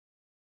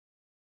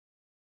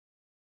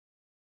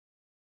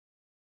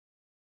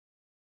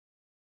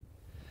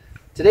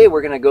Today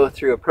we're going to go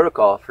through a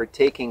protocol for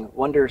taking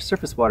WHONDRS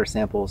surface water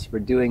samples for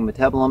doing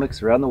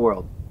metabolomics around the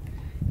world.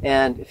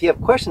 And if you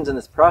have questions in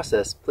this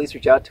process, please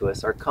reach out to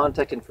us. Our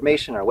contact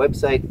information, our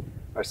website,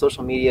 our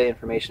social media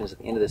information is at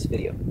the end of this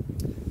video.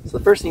 So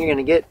the first thing you're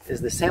going to get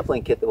is the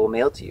sampling kit that we'll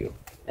mail to you,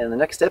 and the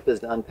next step is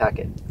to unpack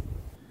it.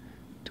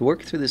 To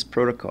work through this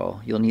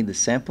protocol, you'll need the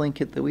sampling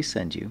kit that we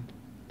send you,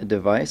 a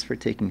device for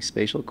taking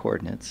spatial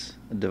coordinates,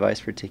 a device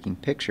for taking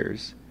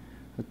pictures,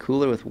 a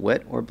cooler with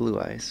wet or blue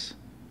ice,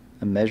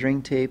 a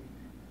measuring tape,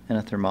 and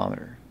a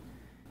thermometer.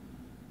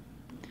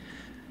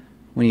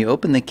 When you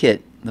open the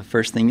kit, the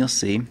first thing you'll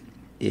see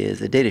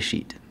is a data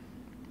sheet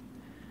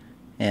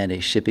and a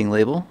shipping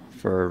label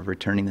for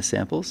returning the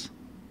samples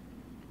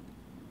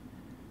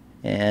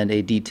and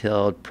a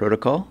detailed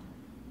protocol.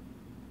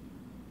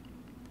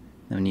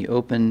 And when you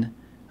open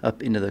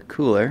up into the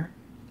cooler,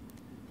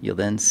 you'll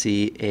then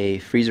see a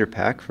freezer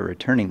pack for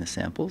returning the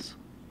samples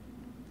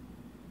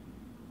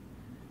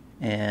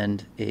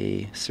and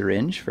a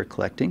syringe for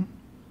collecting.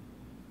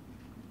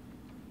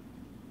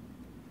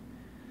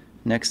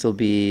 Next will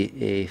be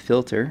a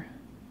filter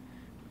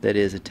that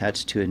is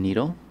attached to a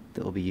needle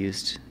that will be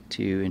used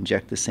to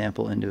inject the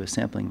sample into a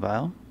sampling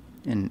vial.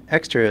 An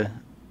extra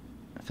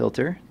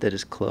filter that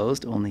is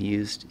closed, only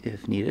used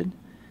if needed.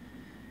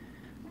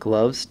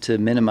 Gloves to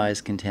minimize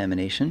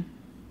contamination.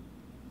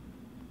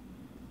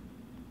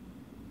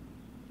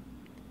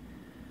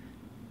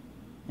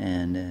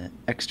 And an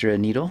extra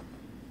needle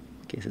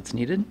in case it's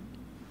needed.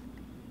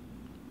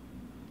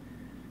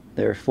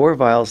 There are 4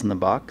 vials in the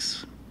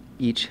box.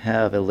 Each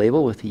have a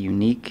label with a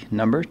unique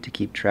number to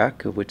keep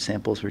track of which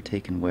samples were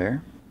taken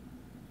where.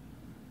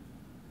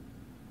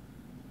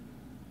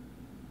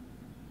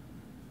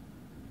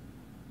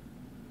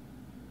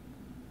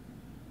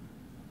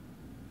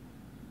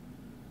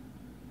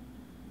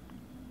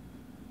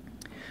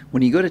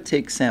 When you go to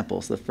take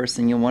samples, the first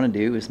thing you'll want to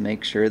do is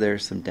make sure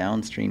there's some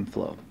downstream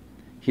flow.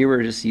 Here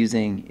we're just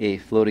using a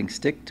floating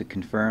stick to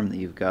confirm that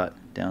you've got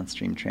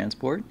downstream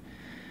transport.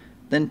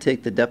 Then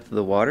take the depth of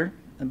the water,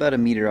 about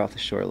 1 meter off the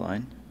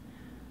shoreline,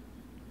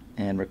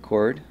 and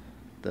record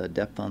the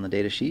depth on the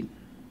data sheet.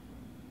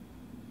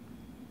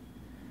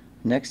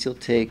 Next you'll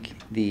take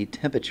the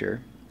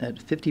temperature at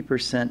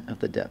 50% of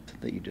the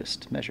depth that you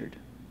just measured.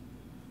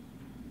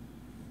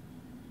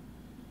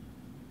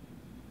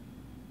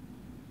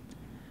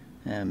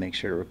 And make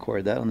sure to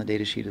record that on the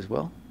data sheet as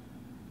well.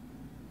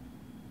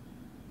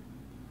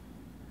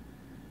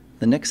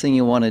 The next thing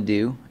you want to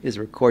do is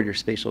record your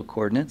spatial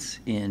coordinates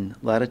in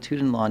latitude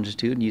and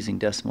longitude using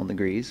decimal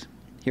degrees.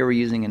 Here we're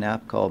using an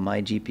app called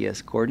My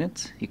GPS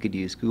Coordinates. You could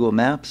use Google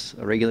Maps,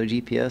 a regular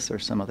GPS, or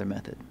some other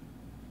method.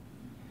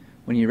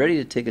 When you're ready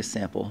to take a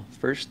sample,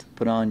 first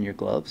put on your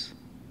gloves.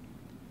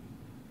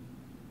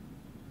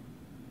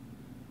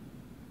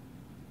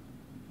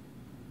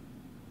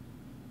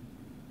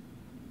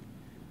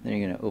 Then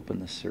you're going to open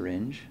the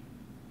syringe.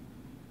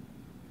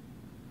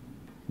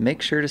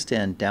 Make sure to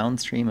stand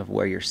downstream of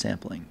where you're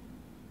sampling.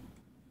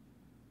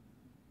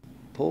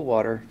 Pull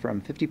water from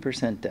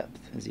 50%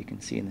 depth, as you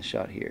can see in the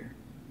shot here.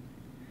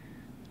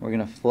 We're going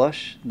to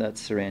flush that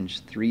syringe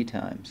 3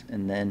 times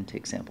and then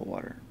take sample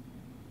water.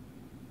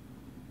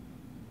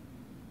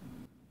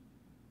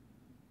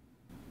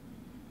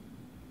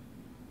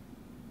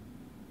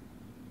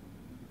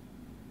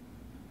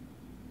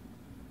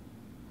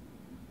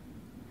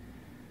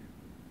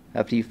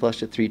 After you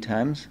flush it 3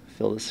 times,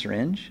 fill the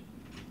syringe,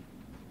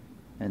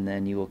 and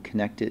then you will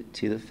connect it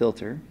to the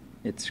filter.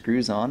 It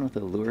screws on with a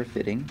luer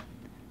fitting.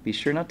 Be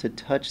sure not to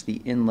touch the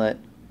inlet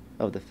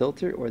of the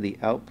filter or the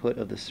output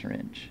of the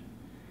syringe.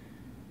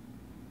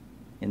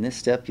 In this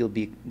step you'll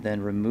be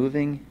then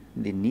removing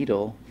the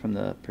needle from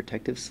the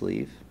protective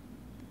sleeve,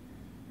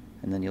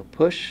 and then you'll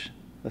push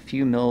a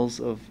few mils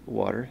of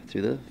water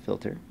through the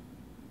filter.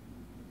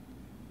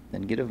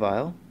 Then get a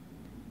vial.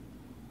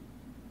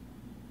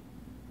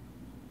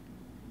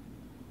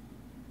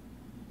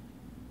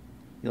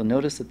 You'll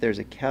notice that there's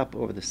a cap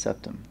over the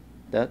septum.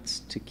 That's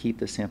to keep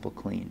the sample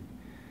clean.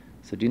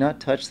 So do not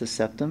touch the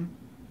septum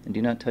and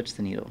do not touch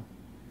the needle.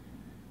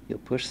 You'll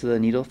push the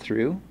needle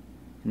through.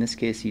 In this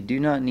case, you do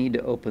not need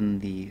to open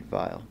the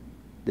vial.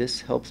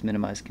 This helps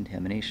minimize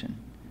contamination.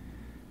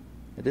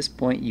 At this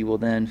point, you will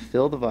then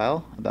fill the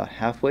vial about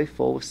halfway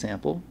full with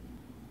sample.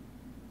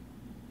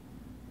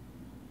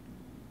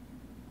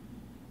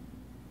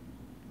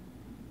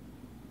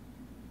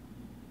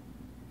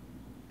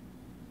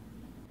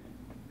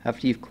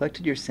 After you've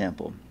collected your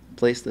sample,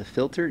 place the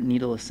filter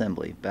needle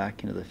assembly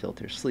back into the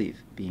filter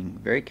sleeve, being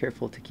very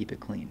careful to keep it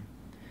clean.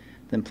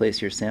 Then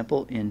place your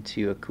sample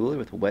into a cooler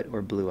with wet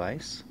or blue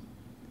ice.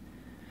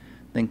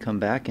 Then come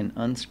back and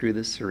unscrew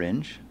the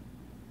syringe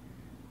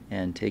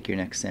and take your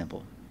next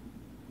sample.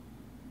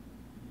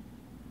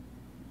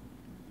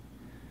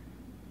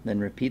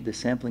 Then repeat the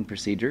sampling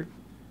procedure,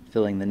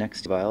 filling the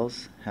next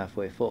vials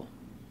halfway full.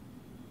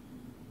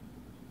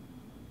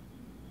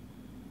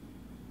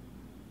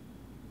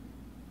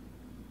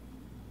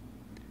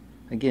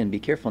 Again, be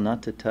careful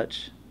not to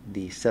touch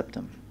the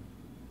septum.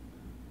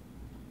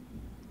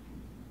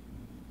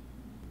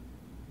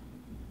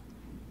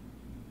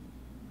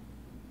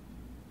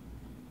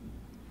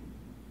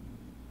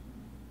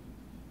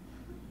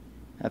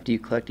 After you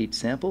collect each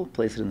sample,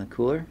 place it in the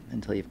cooler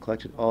until you've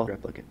collected all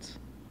replicates.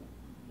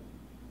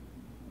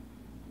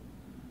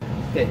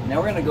 Okay, now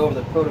we're going to go over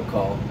the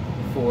protocol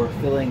for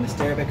filling the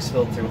Stervex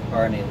filter with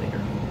RNA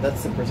later.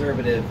 That's the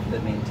preservative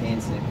that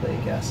maintains the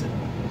nucleic acid.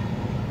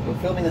 We're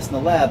filming this in the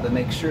lab, but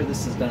make sure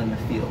this is done in the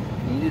field.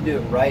 You need to do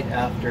it right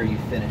after you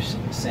finish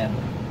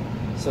sampling.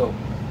 So,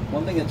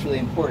 one thing that's really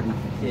important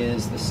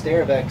is the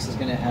Stervex is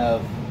going to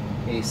have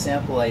a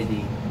sample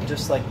ID,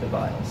 just like the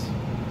vials.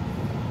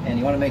 And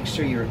you want to make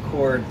sure you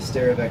record the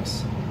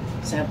Stervex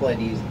sample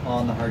IDs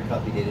on the hard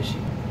copy data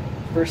sheet.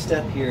 First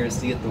step here is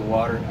to get the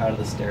water out of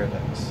the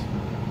Stervex.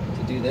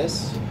 To do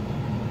this,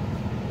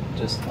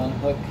 just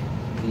unhook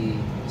the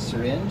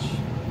syringe,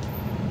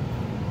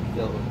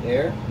 fill it with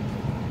air,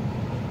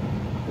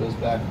 goes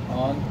back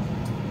on.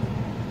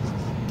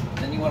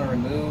 Then you want to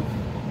remove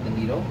the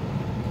needle.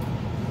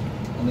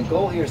 And the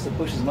goal here is to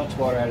push as much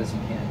water out as you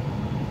can.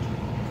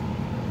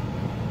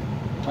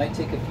 It might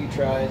take a few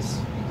tries.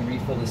 You can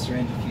refill the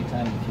syringe a few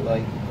times if you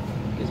like.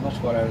 Get as much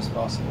water out as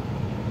possible.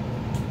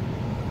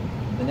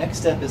 The next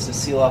step is to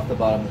seal off the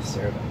bottom of the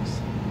Stervex.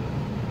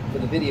 For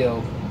the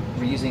video,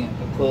 we're using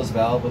a closed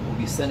valve, but we'll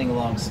be sending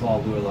along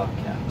small lure lock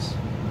caps.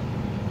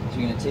 So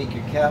you're going to take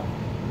your cap,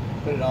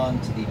 put it on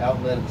to the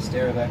outlet of the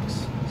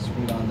Stervex,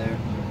 screw it on there.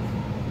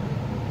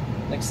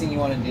 Next thing you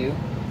want to do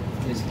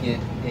is get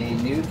a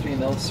new 3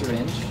 ml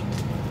syringe,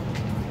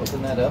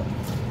 open that up,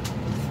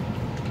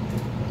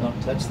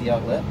 don't touch the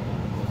outlet,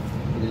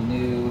 get a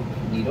new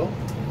needle,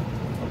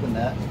 open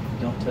that,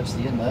 don't touch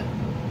the inlet,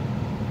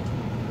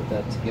 put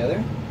that together,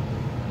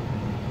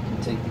 you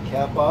can take the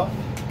cap off.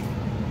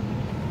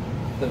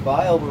 The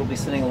vial we'll be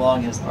sending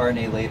along has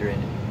RNA later in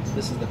it, so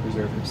this is the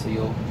preservative, so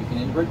you can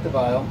invert the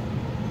vial,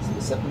 so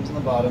the septum's on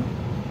the bottom,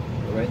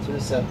 go right through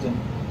the septum,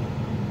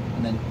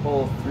 and then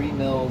pull 3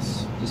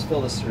 mils, just fill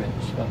the syringe,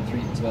 it's about 3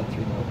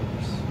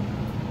 milliliters.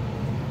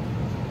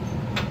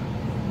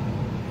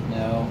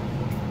 Now,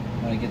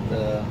 I'm going to get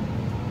the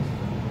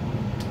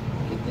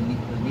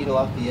needle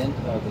off the end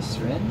of the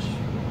syringe.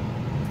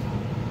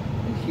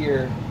 And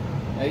here,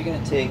 now you're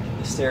going to take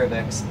the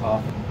Stervex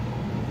off.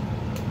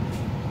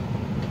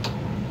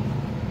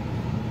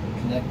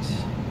 Connect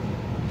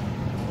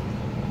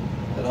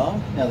that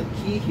on. Now the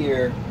key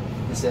here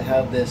is to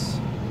have this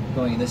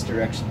going in this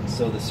direction.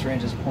 So the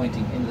syringe is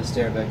pointing into the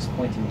Stervex,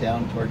 pointing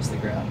down towards the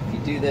ground. If you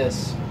do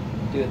this,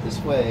 do it this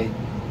way,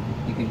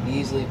 you can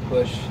easily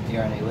push the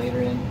RNA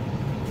later in.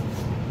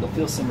 You'll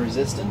feel some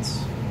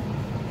resistance.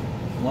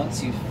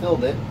 Once you've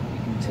filled it, you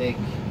can take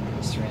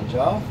the syringe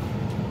off.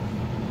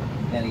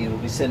 And again,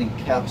 we'll be sending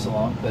caps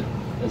along, but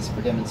as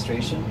for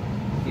demonstration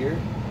here,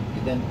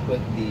 you then put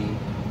the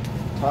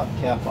top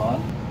cap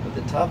on. With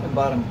the top and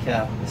bottom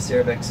cap, the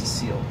Stervex is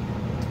sealed.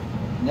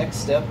 Next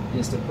step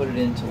is to put it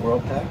into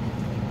WhirlPack.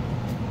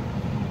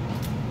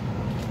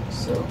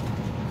 So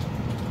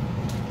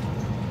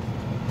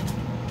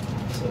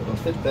it'll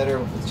fit better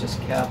if it's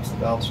just caps, the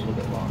valves are a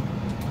little bit long.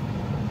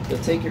 You'll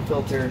take your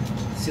filter,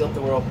 seal up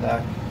the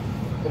WhirlPack,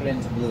 put it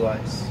into blue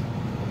ice.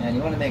 And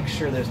you want to make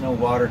sure there's no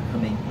water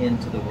coming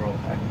into the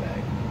WhirlPack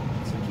bag,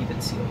 so keep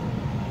it sealed.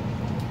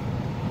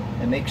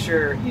 And make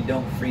sure you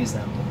don't freeze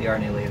them with the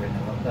RNA later,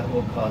 that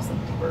will cause them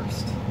to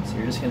burst. So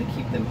you're just going to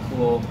keep them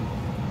cool.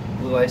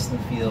 Blue ice in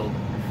the field,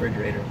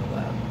 refrigerator in the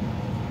lab.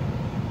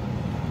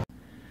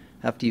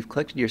 After you've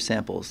collected your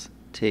samples,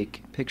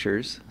 take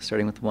pictures,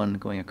 starting with one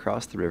going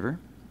across the river.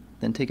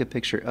 Then take a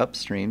picture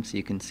upstream so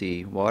you can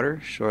see water,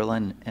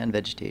 shoreline, and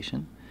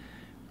vegetation.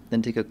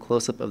 Then take a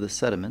close-up of the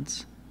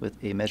sediments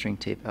with a measuring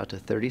tape out to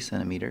 30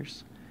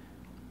 centimeters.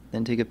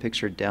 Then take a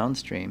picture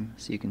downstream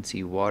so you can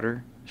see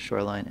water,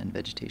 shoreline, and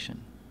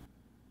vegetation.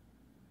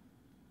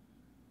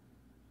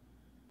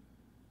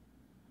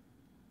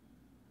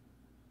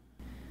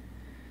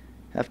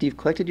 After you've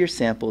collected your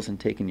samples and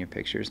taken your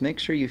pictures, make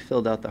sure you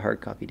filled out the hard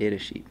copy data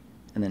sheet,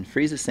 and then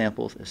freeze the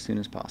samples as soon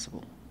as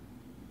possible.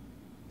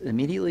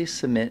 Immediately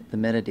submit the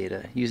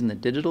metadata using the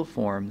digital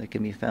form that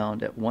can be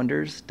found at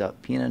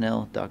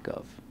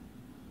wondrs.pnnl.gov.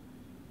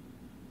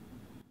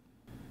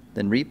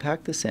 Then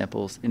repack the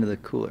samples into the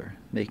cooler,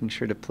 making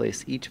sure to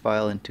place each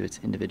vial into its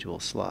individual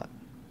slot.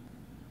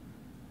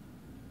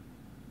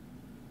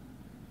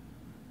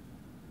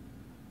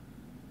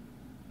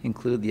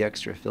 Include the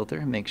extra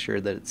filter, make sure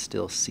that it's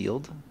still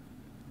sealed.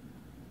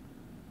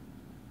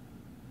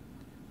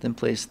 Then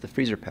place the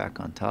freezer pack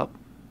on top.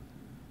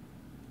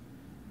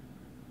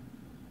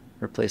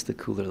 Replace the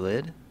cooler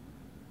lid,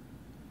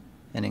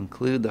 and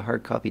include the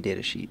hard copy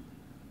data sheet.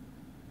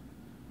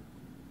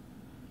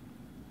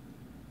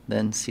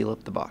 Then seal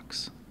up the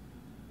box.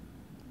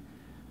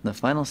 The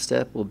final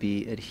step will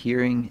be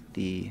adhering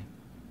the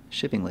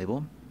shipping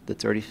label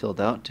that's already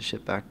filled out to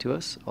ship back to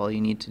us. All you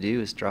need to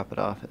do is drop it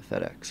off at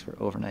FedEx for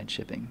overnight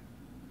shipping.